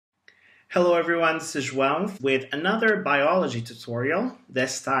Hello everyone, this is João with another biology tutorial.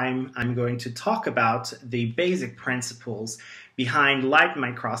 This time I'm going to talk about the basic principles behind light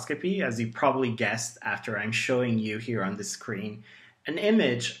microscopy, as you probably guessed after I'm showing you here on the screen an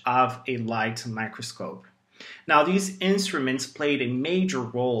image of a light microscope. Now, these instruments played a major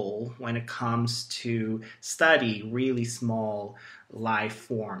role when it comes to study really small life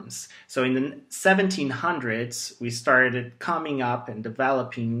forms. So in the 1700s, we started coming up and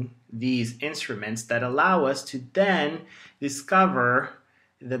developing these instruments that allow us to then discover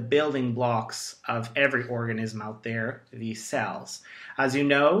the building blocks of every organism out there, these cells. As you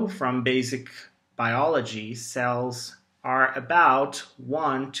know from basic biology, cells are about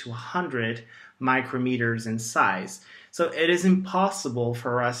 1 to 100 micrometers in size. So it is impossible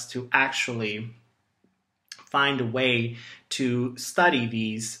for us to actually find a way to study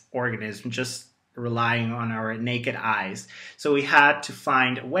these organisms just relying on our naked eyes. So we had to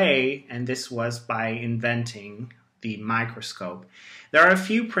find a way, and this was by inventing the microscope. There are a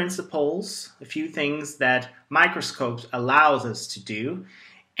few principles, a few things that microscopes allows us to do,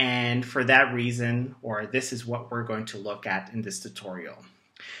 and for that reason, or this is what we're going to look at in this tutorial.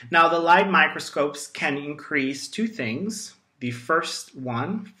 Now, the light microscopes can increase two things. The first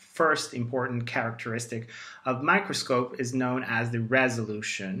important characteristic of microscope is known as the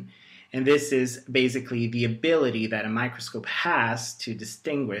resolution. And this is basically the ability that a microscope has to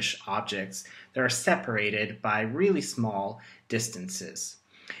distinguish objects that are separated by really small distances.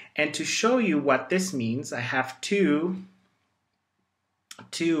 And to show you what this means, I have two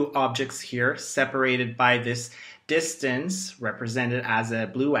objects here separated by this distance represented as a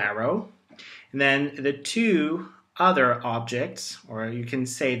blue arrow. And then the two other objects, or you can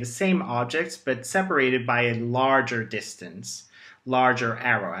say the same objects, but separated by a larger distance, larger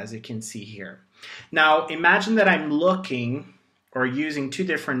arrow, as you can see here. Now, imagine that I'm looking or using two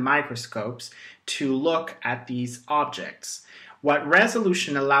different microscopes to look at these objects. What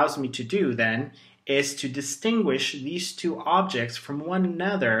resolution allows me to do then is to distinguish these two objects from one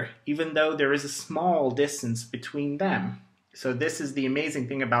another, even though there is a small distance between them. So this is the amazing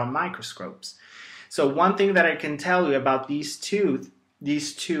thing about microscopes. So one thing that I can tell you about these two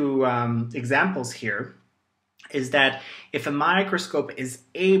examples here is that if a microscope is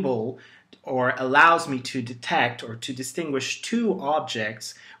able or allows me to detect or to distinguish two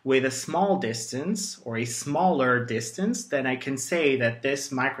objects with a small distance or a smaller distance, then I can say that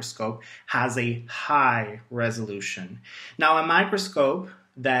this microscope has a high resolution. Now, a microscope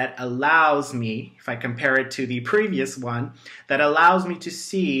that allows me, if I compare it to the previous one, that allows me to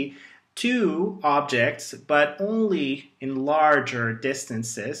see two objects, but only in larger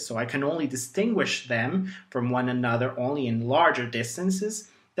distances, so I can only distinguish them from one another only in larger distances,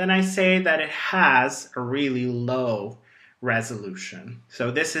 then I say that it has a really low resolution.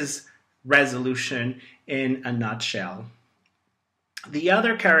 So this is resolution in a nutshell. The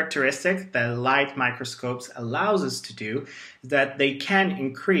other characteristic that light microscopes allows us to do is that they can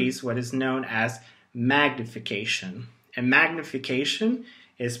increase what is known as magnification. And magnification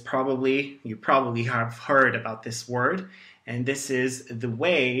is you probably have heard about this word, and this is the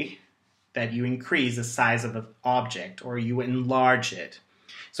way that you increase the size of an object or you enlarge it.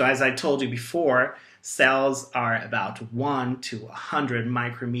 So as I told you before, cells are about 1 to 100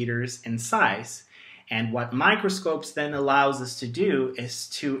 micrometers in size. And what microscopes then allows us to do is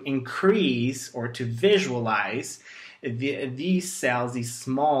to increase or to visualize these cells, these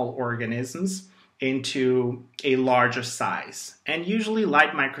small organisms, into a larger size. And usually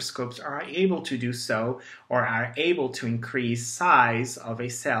light microscopes are able to do so or are able to increase size of a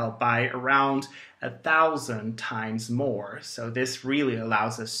cell by around 1,000 times more. So this really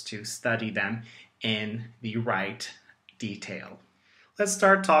allows us to study them in the right detail. Let's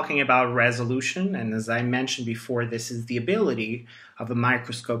start talking about resolution, and as I mentioned before, this is the ability of a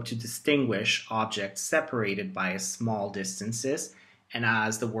microscope to distinguish objects separated by small distances. And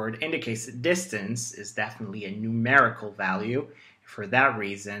as the word indicates, distance is definitely a numerical value. For that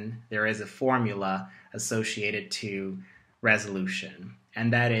reason, there is a formula associated to resolution,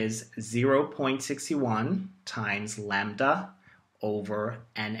 and that is 0.61 times lambda over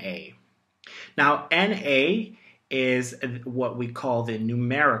NA. Now, NA is what we call the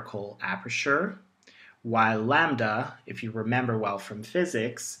numerical aperture, while lambda, if you remember well from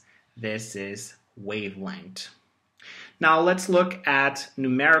physics, this is wavelength. Now let's look at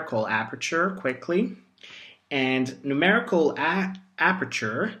numerical aperture quickly. And numerical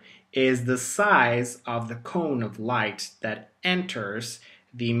aperture is the size of the cone of light that enters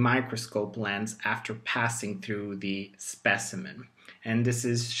the microscope lens after passing through the specimen. And this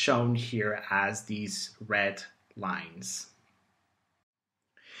is shown here as these red lines.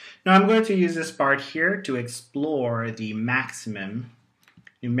 Now I'm going to use this part here to explore the maximum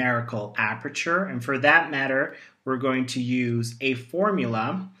numerical aperture, and for that matter we're going to use a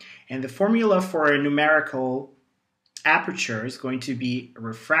formula, and the formula for a numerical aperture is going to be a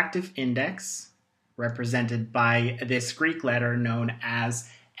refractive index represented by this Greek letter known as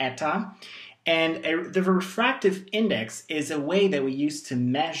eta. And the refractive index is a way that we use to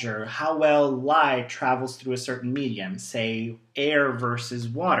measure how well light travels through a certain medium, say air versus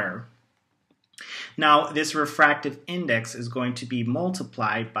water. Now, this refractive index is going to be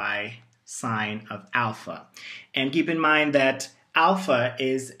multiplied by sine of alpha. And keep in mind that alpha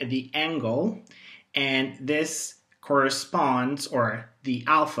is the angle, and this corresponds, or the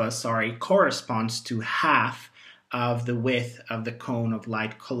alpha, sorry, corresponds to half of the width of the cone of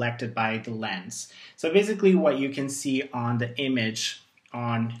light collected by the lens. So basically what you can see on the image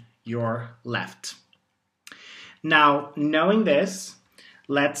on your left. Now, knowing this,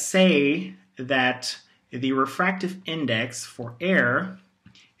 let's say that the refractive index for air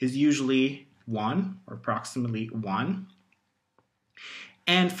is usually 1, or approximately 1.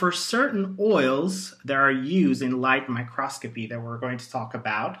 And for certain oils that are used in light microscopy that we're going to talk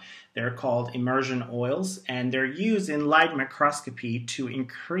about, they're called immersion oils, and they're used in light microscopy to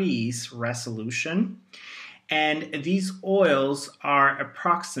increase resolution. And these oils are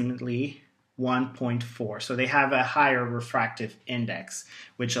approximately 1.4, so they have a higher refractive index,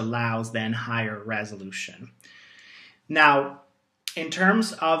 which allows then higher resolution. Now, in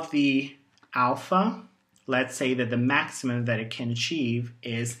terms of the alpha, let's say that the maximum that it can achieve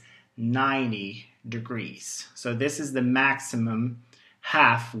is 90 degrees. So this is the maximum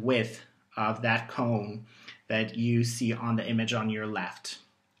half width of that cone that you see on the image on your left.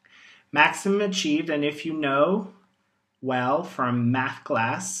 Maximum achieved, and if you know well from math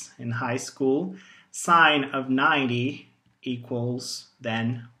class in high school, sine of 90 equals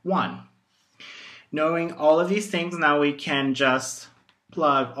then 1. Knowing all of these things, now we can just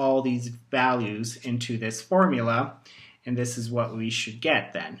plug all these values into this formula, and this is what we should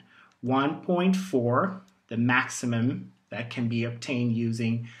get then. 1.4, the maximum that can be obtained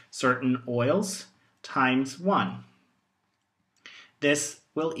using certain oils, times 1. This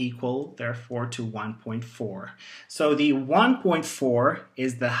will equal, therefore, to 1.4. So the 1.4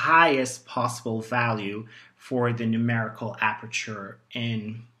 is the highest possible value for the numerical aperture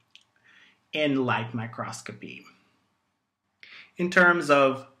in light microscopy. In terms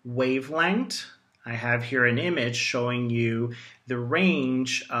of wavelength, I have here an image showing you the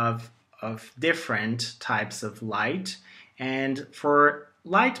range of different types of light. And for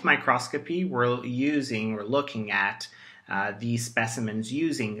light microscopy, we're looking at these specimens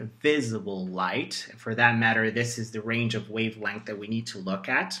using visible light. For that matter, this is the range of wavelength that we need to look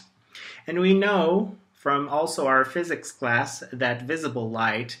at. And we know from also our physics class that visible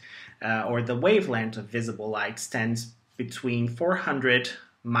light, or the wavelength of visible light, stands between 400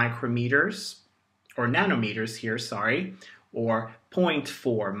 micrometers, or nanometers here, sorry, or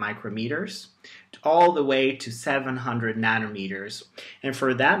 0.4 micrometers, all the way to 700 nanometers. And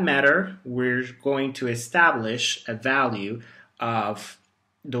for that matter, we're going to establish a value of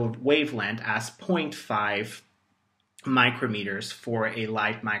the wavelength as 0.5 micrometers for a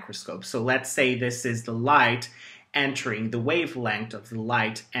light microscope. So let's say this is the light entering, the wavelength of the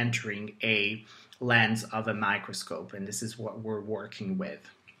light entering a lens of a microscope, and this is what we're working with.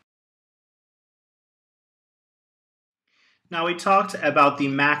 Now we talked about the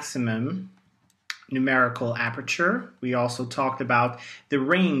maximum numerical aperture. We also talked about the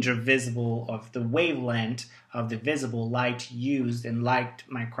range of the wavelength of the visible light used in light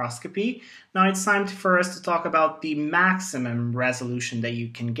microscopy. Now it's time for us to talk about the maximum resolution that you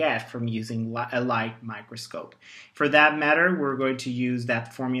can get from using a light microscope. For that matter, we're going to use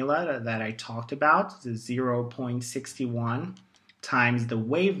that formula that I talked about, the 0.61 times the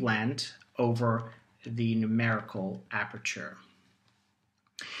wavelength over the numerical aperture.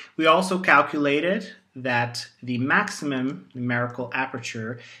 We also calculated that the maximum numerical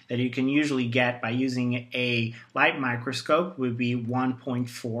aperture that you can usually get by using a light microscope would be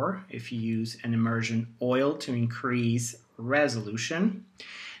 1.4 if you use an immersion oil to increase resolution.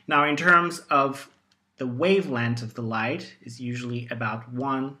 Now, in terms of the wavelength of the light is usually about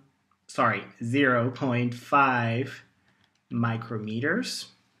 0.5 micrometers.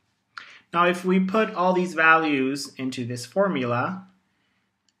 Now, if we put all these values into this formula,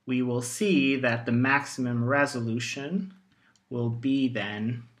 we will see that the maximum resolution will be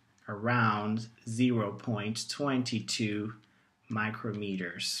then around 0.22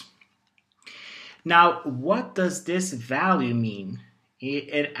 micrometers. Now, what does this value mean?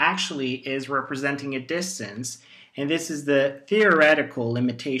 It actually is representing a distance, And this is the theoretical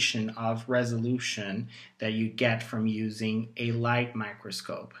limitation of resolution that you get from using a light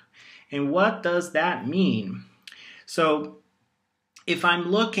microscope. And what does that mean? So if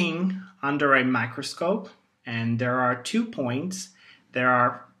I'm looking under a microscope and there are 2 points that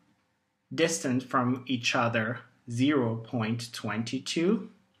are distant from each other 0.22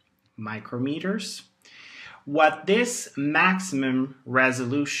 micrometers, what this maximum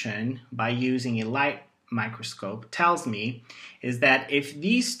resolution by using a light microscope tells me is that if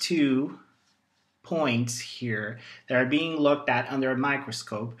these 2 points here that are being looked at under a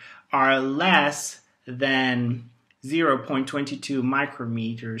microscope are less than 0.22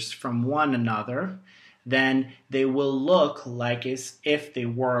 micrometers from one another, then they will look like as if they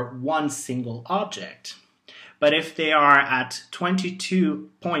were one single object. But if they are at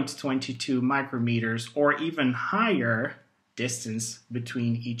 22.22 micrometers or even higher distance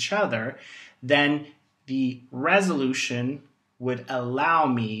between each other, then the resolution would allow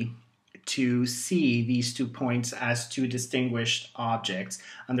me to see these 2 points as 2 distinguished objects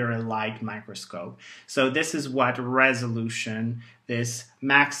under a light microscope. So this is what resolution, this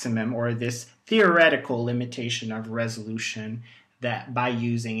maximum or this theoretical limitation of resolution that by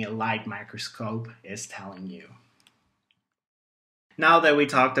using a light microscope is telling you. Now that we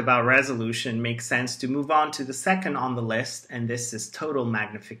talked about resolution, it makes sense to move on to the second on the list, and this is total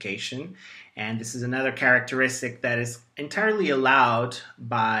magnification. And this is another characteristic that is entirely allowed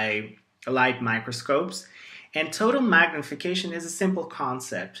by light microscopes. And total magnification is a simple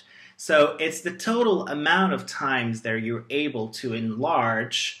concept. So it's the total amount of times that you're able to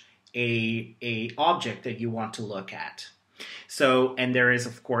enlarge a object that you want to look at. So, and there is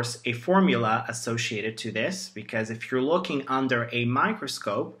of course a formula associated to this, because if you're looking under a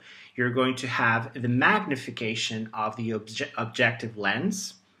microscope, you're going to have the magnification of the objective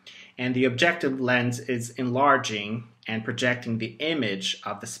lens, and the objective lens is enlarging and projecting the image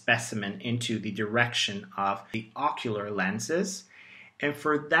of the specimen into the direction of the ocular lenses. And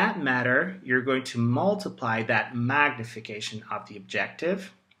for that matter, you're going to multiply that magnification of the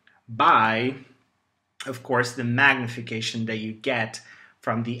objective by, of course, the magnification that you get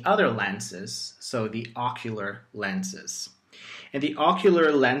from the other lenses, so the ocular lenses. And the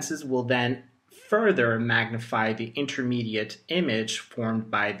ocular lenses will then further magnify the intermediate image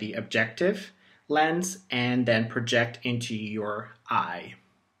formed by the objective lens and then project into your eye.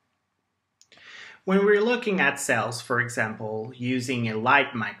 When we're looking at cells, for example, using a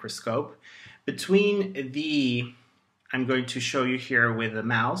light microscope, between the, I'm going to show you here with the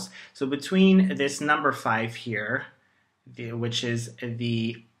mouse, so between this number 5 here, which is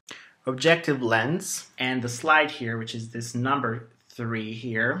the objective lens, and the slide here, which is this number 3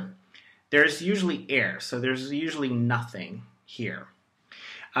 here, there's usually air, so there's usually nothing here.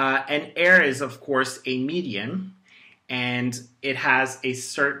 And air is, of course, a medium, and it has a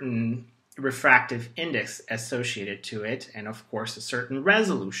certain refractive index associated to it, and of course a certain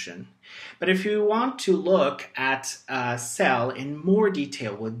resolution. But if you want to look at a cell in more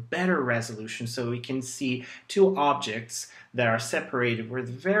detail with better resolution, so we can see 2 objects that are separated with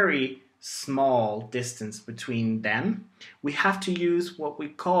very small distance between them, we have to use what we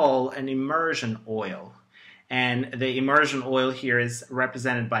call an immersion oil. And the immersion oil here is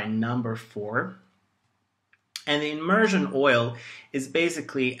represented by number 4. And the immersion oil is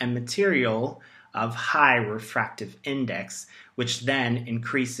basically a material of high refractive index, which then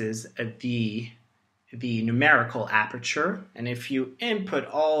increases the numerical aperture. And if you input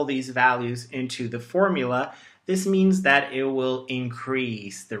all these values into the formula, this means that it will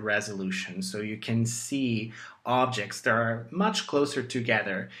increase the resolution. So you can see objects that are much closer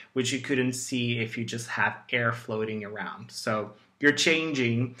together, which you couldn't see if you just have air floating around. So you're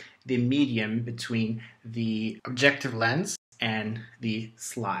changing the medium between the objective lens and the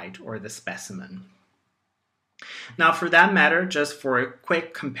slide or the specimen. Now, for that matter, just for a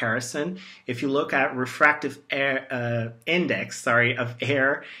quick comparison, if you look at refractive index of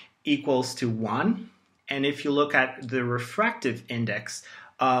air equals to 1, and if you look at the refractive index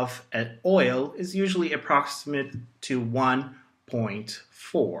of an oil is usually approximate to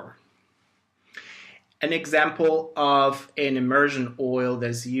 1.4. An example of an immersion oil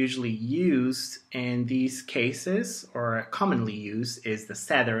that's usually used in these cases, or commonly used, is the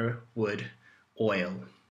cedarwood oil.